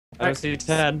I don't see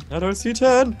 10. I don't see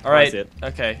 10. All right. Oh,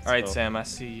 Okay. All right, So- Sam. I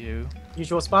see you.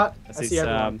 Usual spot. I see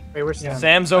everyone. Sam. Wait, where's Sam?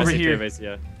 Sam's over here.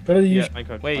 Yeah. Go to the Yeah. usual.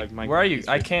 Minecraft, Wait, like, Minecraft where are you?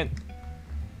 I Street. can't.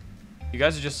 You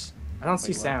guys are just. I don't see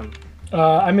Wait, what? Sam.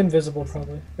 I'm invisible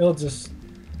probably. It'll just.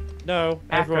 No,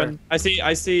 Hacker. everyone. I see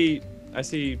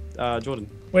Jordan.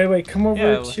 Wait. Come over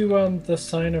Yeah. to the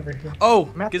sign over here. Oh,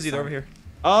 I'm at the Gizzy, they're over sign. here.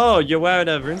 Oh, you're wearing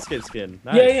a RuneScape skin.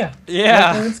 Nice. Yeah.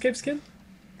 Yeah. Like RuneScape skin.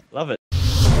 Love it.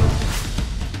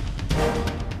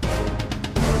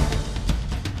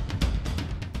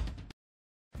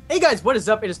 Hey guys, what is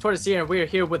up? It is Traitors here, and we are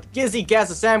here with Gizzy,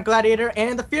 Gaza, Sam, Gladiator,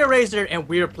 and the TheFearRaiser, and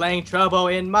we are playing Trouble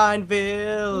in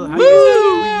Mineville. How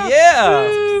Woo! Yeah.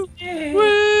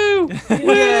 Woo!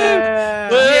 Yeah.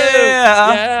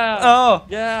 Yeah. Oh.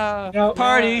 Yeah. Now,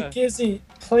 Party. Gizzy,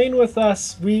 playing with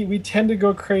us, we tend to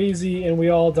go crazy and we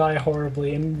all die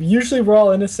horribly. And usually we're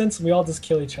all innocents and we all just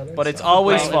kill each other. But it's so.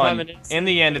 always Well, if fun. I'm an innocent, In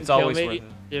the end, it's don't kill always me. worth it.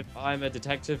 If I'm a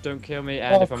detective, don't kill me,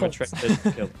 and Well, if of I'm a course.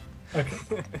 traitor, kill me.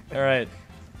 Okay. All right.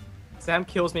 Sam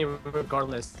kills me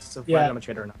regardless of Yeah. whether I'm a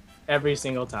traitor or not. Every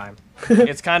single time.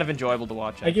 It's kind of enjoyable to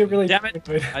watch. I get really Damn it.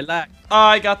 paranoid. I lag. Oh,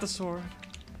 I got the sword.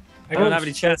 I don't have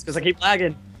any chance because I keep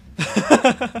lagging.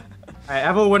 Alright, I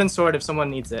have a wooden sword if someone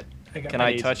needs it. Can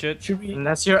I touch it?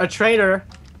 Unless you're a traitor.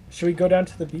 Should we go down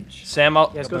to the beach? Sam,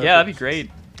 I'll... Yes, go to yeah, the that'd be great.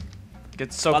 Get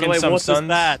By soaked the in way, some water's sun.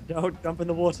 bad. Don't jump in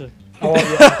the water. Oh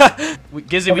yeah.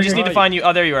 Gizzy, Over we just here. need to find you.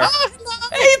 Oh, there you are. Hey,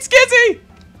 it's Gizzy!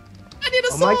 I need a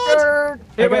Oh my sword! god!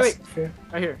 Here, wait. Here.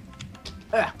 Right here.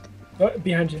 Oh,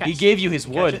 behind you. He gave you his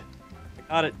Catch wood. it.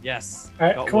 Got it. Yes. All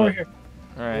right, Got come over wood. here.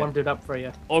 All right. Warmed it up for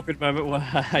you. Awkward moment where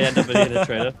I end up being a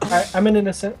traitor. All right, I'm an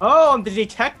innocent. Oh, I'm the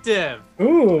detective!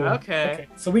 Ooh. Okay.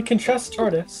 So we can trust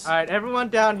Tortoise. Alright, everyone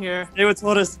down here. Hey, what's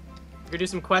tortoise? We're gonna do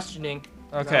some questioning.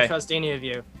 I Okay. don't trust any of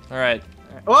you. All right.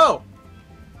 Alright. Whoa!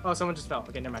 Oh, someone just fell.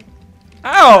 Okay, never mind.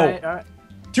 Ow! Alright.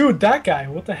 Dude, that guy.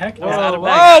 What the heck? Whoa, out of whoa.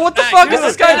 bag. Oh, what the Back, fuck get is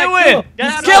this him, guy back, doing?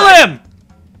 Get him. Kill him!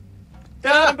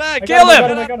 Get out of bag. I Kill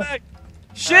got him! I got him.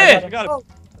 Shit! I got him.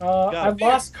 I Got him.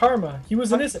 lost karma. He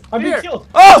was innocent. I'm being Here. killed.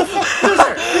 Oh!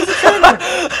 Loser!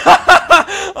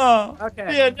 Oh!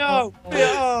 Okay. Yeah, no.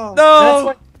 Yeah, oh. That's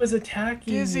why No! he was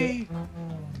attacking Gizzy. you.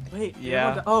 Oh. Wait.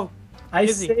 Yeah. Oh. I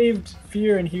Gizzy. saved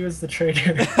Fear and he was the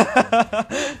traitor.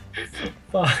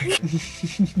 Fuck.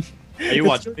 Are you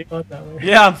watching me? Not that way.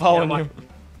 Yeah, I'm following Yeah, you.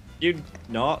 You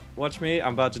not watch me?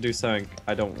 I'm about to do something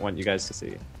I don't want you guys to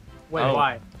see. Wait, Oh.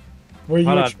 why? Were you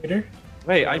Hold a on. traitor?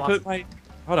 Wait, I I lost put it. my...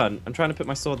 Hold on, I'm trying to put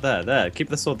my sword there. There, keep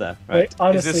the sword there. Right. Wait,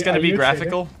 honestly, Is this gonna are be you a traitor?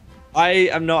 graphical? I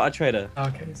am not a traitor.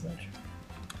 Okay, he's not.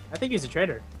 I think he's a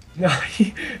traitor. No,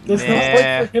 there's no Nah.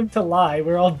 point for him to lie.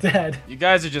 We're all dead. You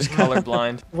guys are just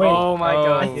colorblind. Wait, Oh my Oh.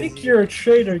 god. I think you're a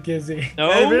traitor, Gizzy.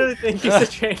 No? I really think he's a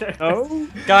traitor. No?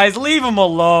 Guys, leave him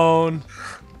alone.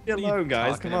 Get alone,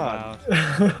 guys, come on.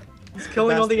 He's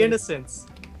killing all the Bastard. innocents.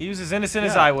 He was as innocent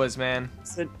as Yeah. I was, man.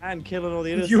 And killing all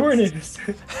the innocents. You were an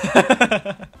innocent.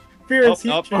 Fear Oh, is he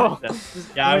oh, traitor?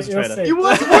 yeah, I was a You're traitor. safe. You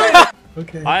was right!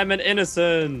 Okay. I am an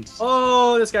innocent.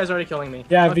 Oh, this guy's already killing me.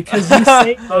 Yeah, because you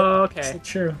say Oh, it's okay.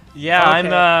 true. Yeah, Okay.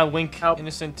 I'm Wink Help.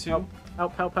 innocent too. Help.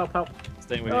 Help, help, help, help.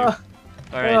 Staying with you. Uh,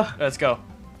 All right, let's go.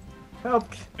 help.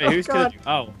 Wait, who's God. killed you?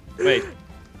 Oh, wait.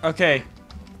 Okay.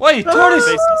 Wait, Ah! tortoise!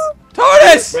 Faces.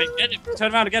 Tortoise! Wait, get him.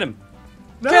 Turn around and get him.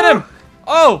 No! Get him!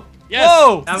 Oh! Yes.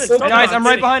 Whoa! I'm so Guys, good. I'm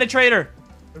right behind a traitor.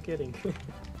 I'm kidding.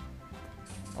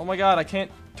 Oh my god, I can't.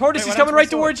 Tortoise, Wait, he's what coming happened right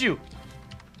to my sword? towards you.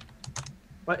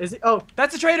 What is he? Oh,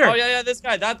 That's a traitor. Oh, yeah, this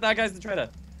guy. That guy's the traitor.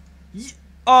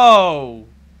 Oh.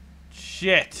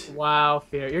 Shit. wow,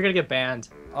 Fear. You're gonna get banned.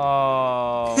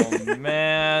 Oh,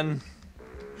 man.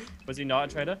 Was he not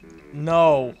a traitor?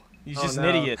 No. He's Oh, just no.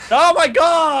 an idiot. Oh my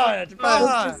god!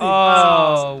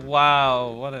 Oh,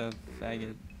 wow. What a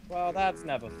faggot. Well, that's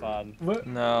never fun. What?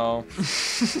 No.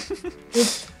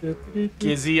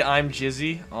 Gizzy, I'm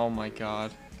Jizzy. Oh my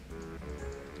god.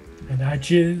 And I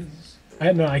jizz.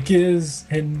 I giz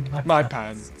in My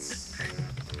pants.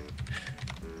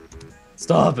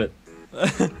 Stop it.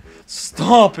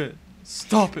 Stop it.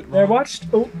 Stop it, I Mom. watched.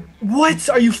 Oh, what?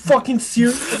 Are you fucking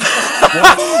serious?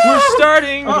 We're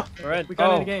starting. Oh, Alright. we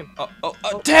got Oh. in the game.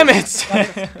 Damn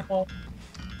it.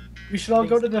 We should all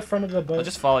go to the front of the boat. I'll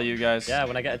just follow you guys. Yeah,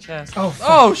 when I get a chance. Oh, fuck.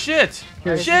 Oh shit.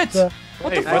 Here's Shit. the-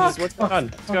 What Hey, the fuck? what's going on?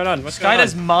 What's going on? What's going on?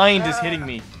 Skyda's mind is hitting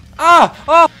me. Ah!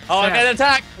 Oh! Oh, I'm getting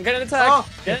attacked! I'm getting attacked! Oh,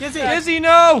 Get Gizzy. Gizzy,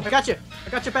 no! I got you. I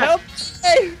got your back. Help!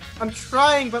 Hey! I'm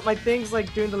trying, but my thing's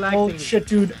like doing the lag Oh thing. shit,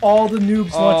 dude! All the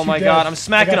noobs Oh want you my dead. god, I'm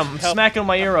smacking I got him. I'm help. smacking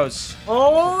my arrows.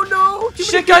 Oh no! Too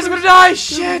Shit, many guys, I'm creepers. gonna die!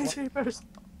 Too many Shit! creepers.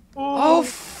 Oh,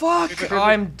 fuck.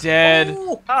 I'm dead.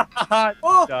 Oh,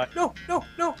 oh Die. no, no,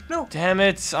 no, no. Damn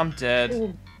it, I'm dead.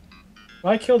 Oh.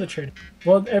 Well, I killed a traitor.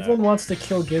 Well, everyone wants to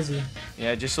kill Gizzy.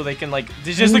 Yeah, just so they can like,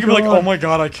 they just look at me like, oh my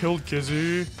god, I killed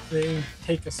Gizzy. They can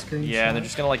take a screenshot. Yeah, and they're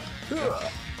just gonna like,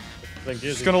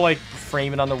 Just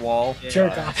frame it on the wall. Yeah.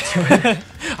 jerk off to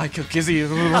it. I killed Gizzy.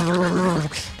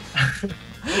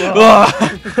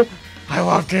 Ugh. I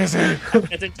love Gizzy.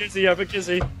 Get it, Gizzy, over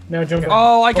Gizzy. Now jump out.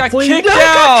 Oh, I got Hopefully kicked you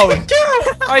out.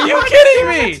 Are you kidding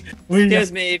me?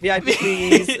 Excuse me, VIP,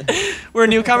 please. We're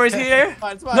newcomers here.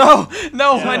 It's fine. No,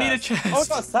 no, Yeah. I need a chest. Oh, I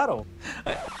got a saddle.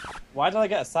 Why did I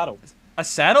get a saddle? A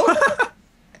saddle?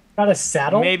 Got a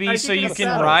saddle? Maybe I so think you it's a can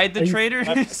saddle. ride the Are you-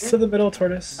 traitors. To the middle,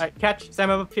 Tortoise. Alright, catch Sam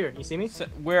up here. You see me?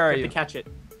 Where are You you? have to catch it.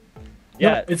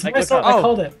 Yeah, No, it's like, my look song. up. I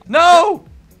called it. No!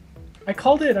 I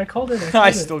called it. I called it. I called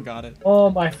it. still got it. Oh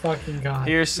my fucking god.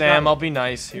 Here, Sam. I'll be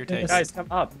nice. Here, take it. Guys, come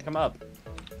up, come up.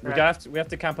 Alright. We have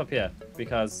to camp up here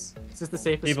because Is this the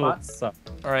safest people spot? suck.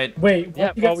 All right, Wait. What,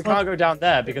 Yeah, you well, guys we want- can't go down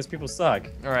there because people suck.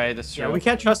 all right. That's true. Yeah, we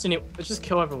can't trust any. Let's just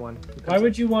kill everyone. Why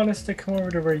would you want us to come over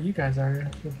to where you guys are?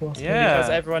 Yeah. Because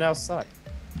everyone else sucks.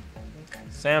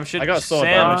 Sam should. I got a sword,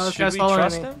 Sam, though. This should guy's we following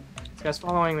trust me. him? This guy's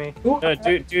following me. Ooh, No,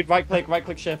 dude, right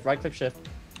click shift, right click shift.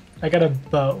 I got a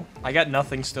bow. I got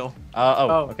nothing still.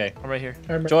 Oh. Okay. I'm right here.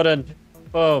 Jordan,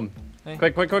 boom. Hey.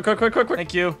 Quick.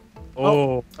 Thank you. Oh.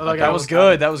 Oh, look, I That was almost got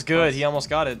good. it. That was good. He almost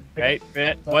got it. Okay,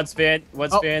 one spin.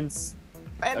 Oh.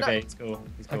 Panda. Okay, it's cool.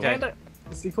 He's cool. Okay. Panda.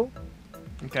 Is he cool?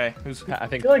 Okay. Who's? I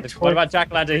think. feel like What about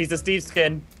Jack Lantern? He's a Steve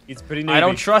skin. He's pretty newbie. I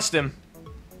don't trust him.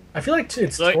 I feel like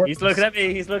it's Look, Tortoise. he's looking at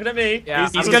me. He's looking at me. Yeah,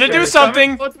 He's I'm gonna scared. do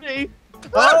something. Coming towards me.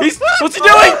 What's he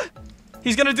doing?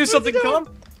 He's gonna do something. Kill him?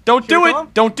 Don't do Should we it. kill him?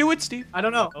 Don't do it, Steve. I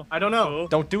don't know. I don't know. Cool.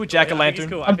 Don't do it, Yeah, Jack o' I think he's lantern.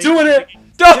 cool. I I'm think- doing it.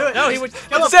 Do it. No, he would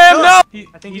Kill him. Sam, Kill no! him. He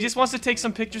I think he he- just wants to take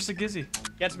some pictures of Gizzy.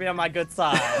 Get me on my good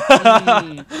side.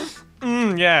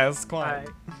 Yes, quiet. Alright.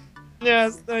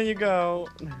 Yes, there you go.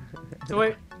 So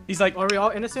wait, He's like, are we all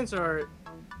innocents or?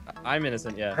 I'm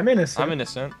innocent, yeah. I'm innocent. I'm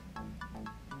innocent.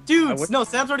 Dudes, no,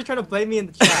 Sam's already trying to blame me in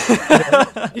the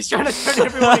chat. He's trying to turn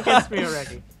everyone against me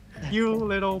already. You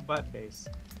little butt face.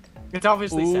 It's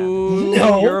obviously Sam. Ooh,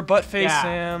 No. you're a butt face, Yeah.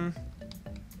 Sam.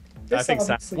 I think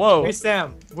so. obviously- Whoa. Hey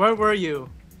Sam, where were you?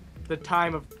 The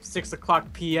time of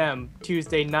 6:00 p.m.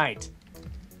 Tuesday night.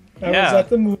 I was Yeah. at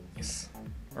the movies.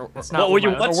 That's What not were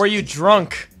you my- Or were you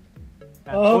drunk?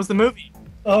 What was the movie?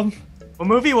 What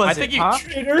movie was I it? think you- huh?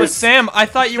 But Traitors. Sam, I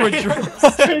thought you were drunk.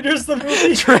 Traitors the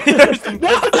movie. Traitors.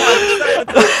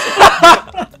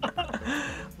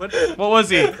 What was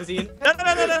he? Is he in? No.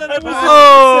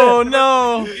 Oh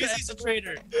no! He's a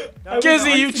traitor.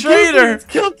 Gizzy, you Gizzy, traitor!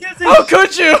 Kill Gizzy. How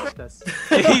could you? This.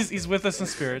 He's with us in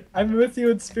spirit. I'm with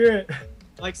you in spirit.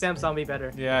 I like Sam saw me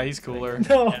better. Yeah, he's cooler.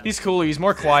 No. He's cooler. He's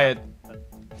more quiet.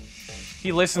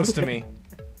 He listens to me.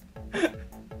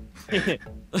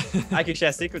 I can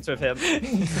share secrets with him.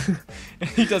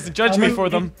 He doesn't judge me for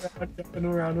them. Jumping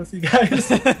around with you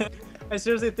guys. I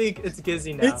seriously think it's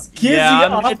Gizzy now. It's Gizzy. Yeah,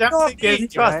 I'm- off It's definitely the-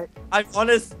 Gizzy, Trust. right? I'm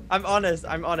honest. No.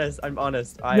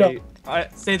 I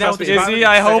Say that trust with me, if I Gizzy, was a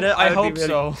I hope traitor, I would be hope really-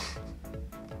 so.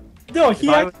 No, he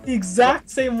If I acted the exact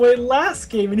same way last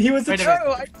game, and he was a Wait a minute.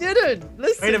 No, I didn't.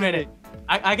 Listen. Wait a minute.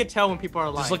 I could tell when people are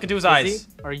lying. Just look into his Gizzy, eyes.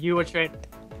 Are you a traitor?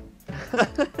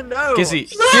 No.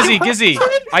 Gizzy.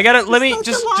 I gotta let me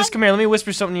just come here. Let me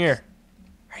whisper something in your ear.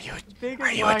 Biggest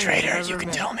Are you a liar traitor? I've You ever can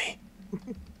met. tell me.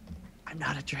 I'm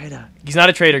not a traitor. He's not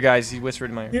a traitor, guys. He whispered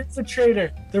in my ear. Here's a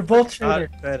traitor. They're both Not traitor.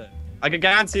 a traitor. I can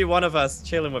guarantee one of us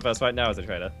chilling with us right now is a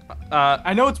traitor.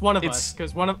 I know it's one of It's- us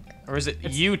because one of. Or is it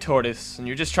you, Tortoise? And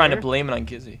you're just trying to Where? blame it on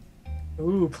Gizzy.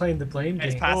 Ooh, playing the blame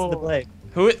He's game. passing the Oh. blame.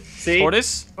 Who it? See?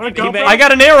 Tortoise? Wanna He go, made- bro? I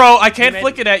got an arrow. I can't made-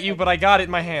 flick it at you, but I got it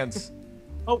in my hands.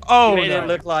 Oh, Oh, You made no. it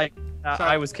look like Sorry.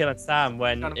 I was killing Sam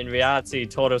when Got him. in reality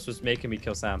Tortoise was making me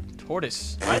kill Sam.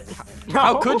 Tortoise. No.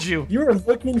 How could you? You were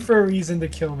looking for a reason to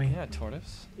kill me. Yeah,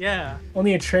 Tortoise. Yeah.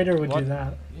 Only a traitor would What? do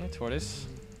that. Yeah, Tortoise.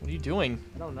 What are you doing?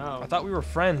 I don't know. I thought we were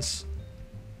friends.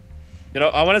 You know,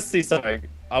 I want to see something.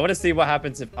 I want to see what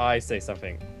happens if I say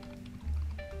something.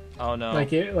 Oh no.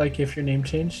 Like if your name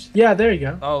changed. Yeah, there you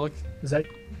go. Oh look. Is that?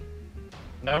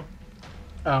 No?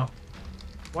 Oh,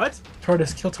 What?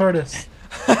 Tortoise, kill Tortoise.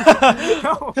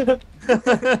 No.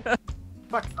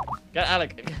 Fuck. Get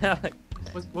Alec. Get Alec.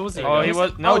 What was it? Oh, he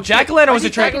was no. Oh, Jack shit. O'Lantern was a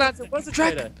Jack traitor. Lantern was a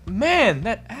traitor. Man,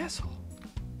 that asshole.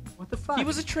 What the fuck? He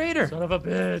was a traitor. Son of a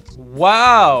bitch.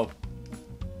 Wow.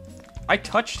 I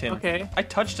touched him. Okay. I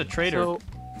touched a traitor. So.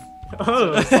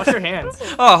 Oh, wash your hands.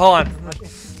 Oh, hold on.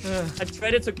 A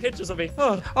traitor took pictures of me.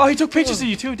 Oh, Oh, he took pictures of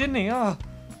you too, didn't he? Oh,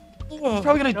 he's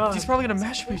probably God. gonna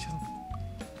masturbate to them.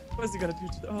 what is he gonna do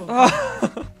to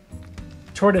oh. Oh.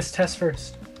 Tortoise, test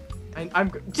first.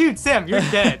 Dude, Sam, you're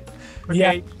dead. Okay?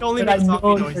 Yeah, You only but I make zombie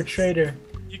know you're a noises. traitor.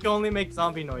 You can only make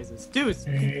zombie noises. Dude,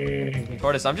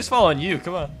 Tortoise, I'm just following you.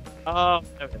 Come on. Oh,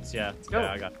 yeah. go.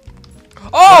 Yeah, I got it.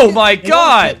 Oh my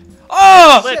God!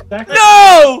 Oh Shit.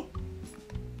 no!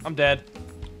 I'm dead.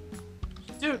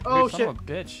 Dude, oh Son shit. of a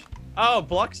bitch. Oh,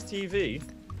 blocks TV.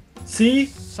 See?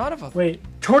 Son of a. Wait,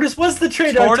 Tortoise was the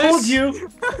traitor. Tortoise? I told you.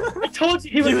 I told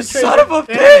you he was You the traitor. son of a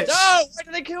Damn bitch! it. No! Why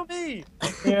did they kill me?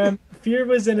 And Fear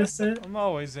was innocent. I'm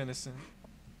always innocent.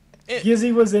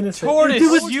 Gizzy was innocent. Tortoise, Dude,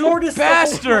 it was you Tortoise the whole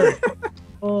bastard! time.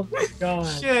 Oh my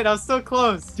god. Shit, I was so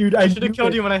close. Dude, I I should have knew killed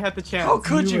it. you when I had the chance. How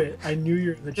could knew you? it. I knew you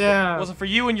were the traitor. It Yeah. wasn't for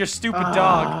you and your stupid Ah,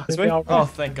 dog. This way? y'all- Oh,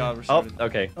 thank God we're Oh, started.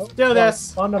 okay. Do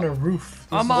this. On a roof.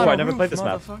 I'm This on is- a I never roof, played this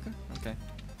map. motherfucker. Okay.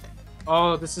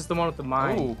 Oh, this is the one with the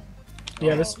mine. Ooh.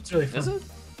 Yeah, this one's really fun. Is it?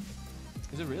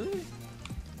 Is it really?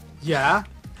 Yeah? You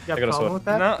got I got a a problem sword. with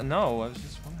that? No, I was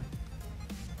just wondering.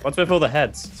 What's with all the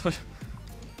heads?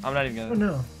 I'm not even I gonna. don't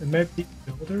know. It might be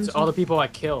builders. It's all the people I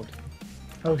killed.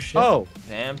 Oh shit. Oh,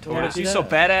 Damn, Tortoise, Yeah. you so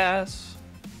badass.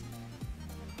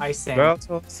 I sang. girl.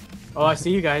 Oh, I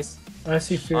see you guys. I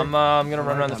see Fear. I'm gonna run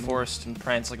Alright, around the I'm in. forest and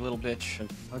prance like a little bitch.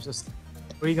 I was just.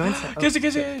 Where are you going? Sam? Oh, Gizzy,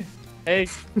 Gizzy! Hey.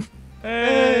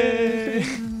 Hey!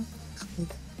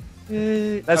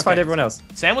 Let's Okay. find everyone else.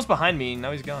 Sam was behind me,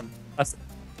 now he's gone. I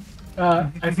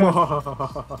found,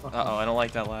 Uh-oh, I don't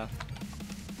like that laugh.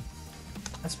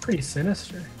 that's pretty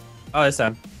sinister. Oh, it's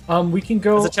Sam. We can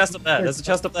go. There's a chest up there. There's a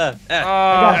chest up there. Yeah.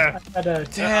 Ah, I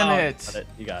got damn Oh, it. got it.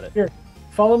 You got it.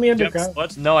 follow me Do you have underground.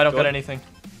 swords? No, I don't Go got on. anything.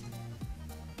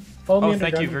 Follow me Oh,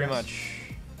 underground. thank you very guys. much.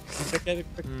 Okay.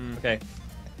 Hmm. Okay.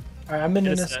 Alright, I'm an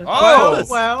Innocent. innocent. Oh!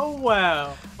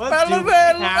 well. What Battle, do we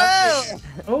battle, have?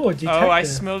 Oh, a detective. Oh, I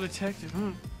smell detective.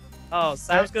 Oh,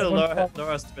 Sam's gonna Someone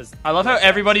lure us to his. I love how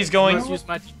everybody's going. Let's use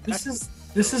my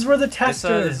This is where the This, test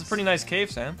this is. is a pretty nice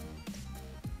cave, Sam.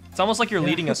 It's almost like you're Yeah.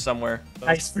 leading us somewhere.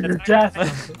 Nice for your death.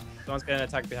 Someone's getting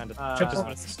attacked behind us. Triple- Just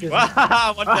wanna- excuse me.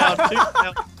 One down, two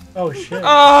down. Oh shit.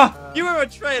 Ah! You were a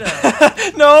traitor.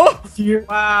 No! Fear.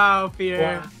 Wow,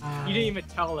 Fear. Wow. You didn't even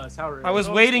tell us. How rude. I was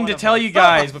What waiting one to of tell us? you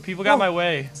guys, but people got my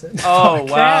way. Oh,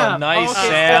 wow. Sam. Nice, Okay,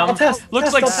 Sam. I'll test. Looks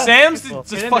test, like I'll test. Sam's Get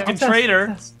just in fucking there.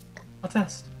 traitor. I'll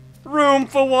test. Room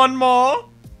for one more.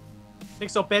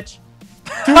 Think so, bitch.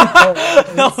 Dude,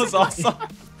 That was awesome.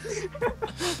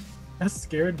 That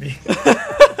scared me.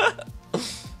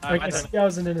 I Like, I don't- see I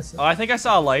was an innocent. Oh, I think I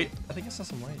saw a light. I think I saw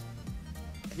some light.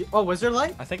 Oh, was there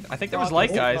light? I think there was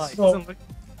light, guys. Oh. Doesn't look-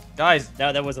 Guys,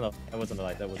 No, that wasn't a. That wasn't a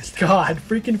light. That was. God,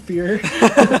 freaking Fear.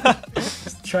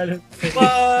 Just try to.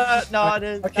 What? No, it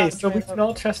is. Okay, so we can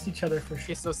all trust each other for Okay,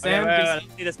 sure. so Wait, Sam wait, wait, gets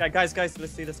let's see this guy, guys.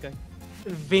 Let's see this guy.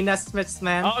 Venus Smith's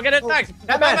man. Oh, get attacked!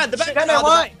 Batman! The Batman, Batman!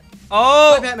 why?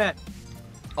 oh, Why Batman?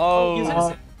 He's oh,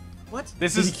 innocent. What?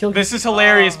 this Did he is kill this you? is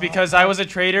hilarious because I was a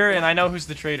traitor and I know who's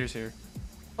the traitors here.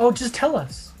 Oh, just tell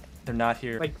us. They're not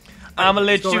here. Like, I'm gonna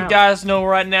let let's go you around. guys know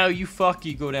right now. You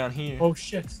go down here. Oh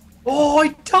shit. Oh, I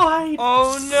died.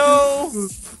 Oh no!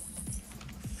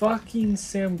 Fucking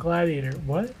Sam Gladiator.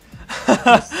 What?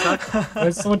 Suck.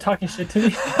 Was someone talking shit to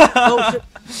me? Oh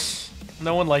shit.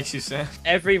 No one likes you, Sam.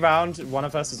 Every round, one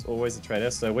of us is always a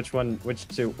traitor. So which one of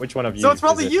you? So it's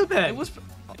probably is it? you then. It was.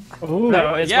 Oh,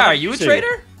 No, it's Yeah, one are of you a two.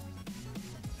 traitor?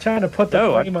 trying to put the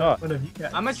No, I'm flame on not. one of you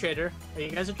guys. I'm a traitor. Are you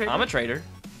guys a traitor? I'm a traitor.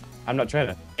 I'm not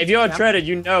traitor. If you're a Yeah. traitor,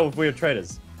 you know if we're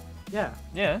traitors. Yeah.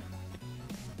 Yeah,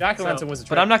 Jack-o'-lantern was a traitor.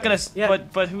 but I'm not gonna. Yeah.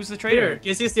 But who's the Traitor. traitor?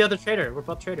 Gizzy's the other traitor. We're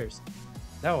both traitors.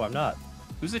 No, I'm not.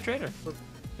 Who's the traitor?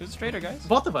 Who's the traitor, guys?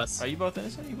 Both of us. Are you both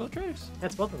innocent? Are you both traitors?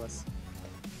 That's both of us.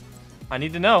 I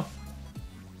need to know.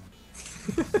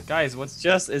 Guys, what's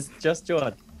It's just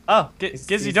Jordan. Oh,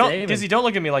 Gizzy? Don't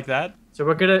look at me like that. So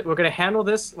we're gonna handle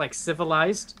this like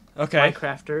civilized Okay.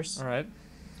 Minecrafters. All right.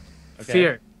 Okay.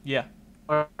 Fear. Yeah.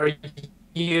 Are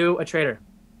you a traitor?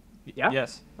 Yeah.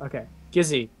 Yes. Okay.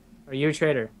 Gizzy, are you a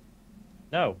traitor?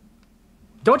 No.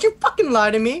 Don't you fucking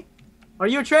lie to me. Are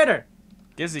you a traitor?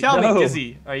 Gizzy. Tell me.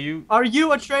 Gizzy. Are you? Are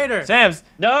you a traitor? Sam's.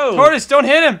 No. Tortoise, don't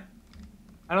hit him.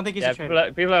 I don't think he's Yeah, a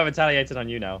traitor. people have retaliated on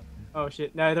you now. Oh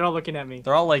shit. No, they're all looking at me.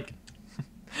 They're all like.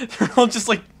 They're all just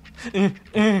like.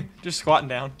 Just squatting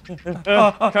down.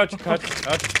 Crouch, crouch,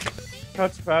 crouch,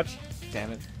 crouch, crouch.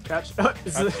 Damn it. Crouch. Oh,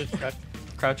 is Crouch, it- crouch.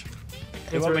 Crouch.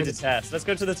 They want me to test. Let's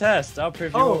go to the test. I'll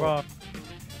prove you Oh. all wrong.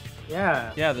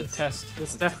 Yeah. Yeah, the test.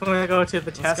 Let's definitely go to the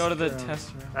Let's test. go to the room.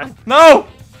 test. Right. No.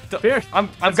 Fear. I'm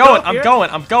Let's going. go, I'm Fear. going.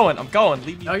 I'm going. I'm going.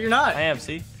 Leave me. No, you're not. I am.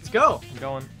 See. Let's go. I'm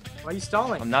going. Why are you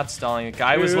stalling? I'm not stalling. A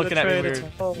guy was You're looking the at me traitor.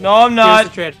 weird. No, I'm Fear's not. the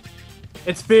traitor.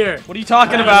 It's Fear. What are you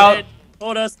talking about?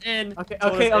 Hold us in. Okay,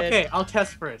 Hold okay, us in. okay. I'll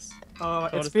test first. It's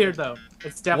us Fear in. though.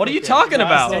 It's definitely. What are you Fear. talking He's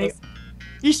about? saying-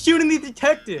 He's shooting the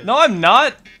detective. No, I'm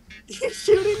not. He's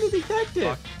shooting the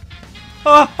detective.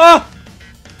 Ah, ah.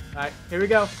 Alright, here we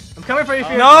go. I'm coming for you,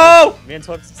 Fear. No! Me and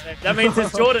Todd's the same. That means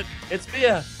it's Jordan. It's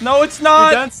Fear. No, it's You're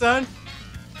not. done, son.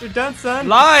 You're done, son.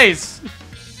 Lies.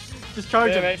 Just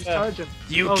charge him. Fear Just Racer. charge him.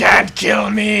 You Oh, can't kill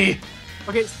me.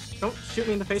 Okay, don't shoot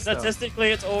me in the face, though.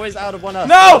 Statistically, it's always out of one us.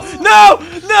 No! No!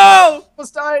 No!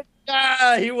 Almost died.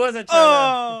 Ah, he was a traitor.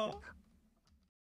 Oh.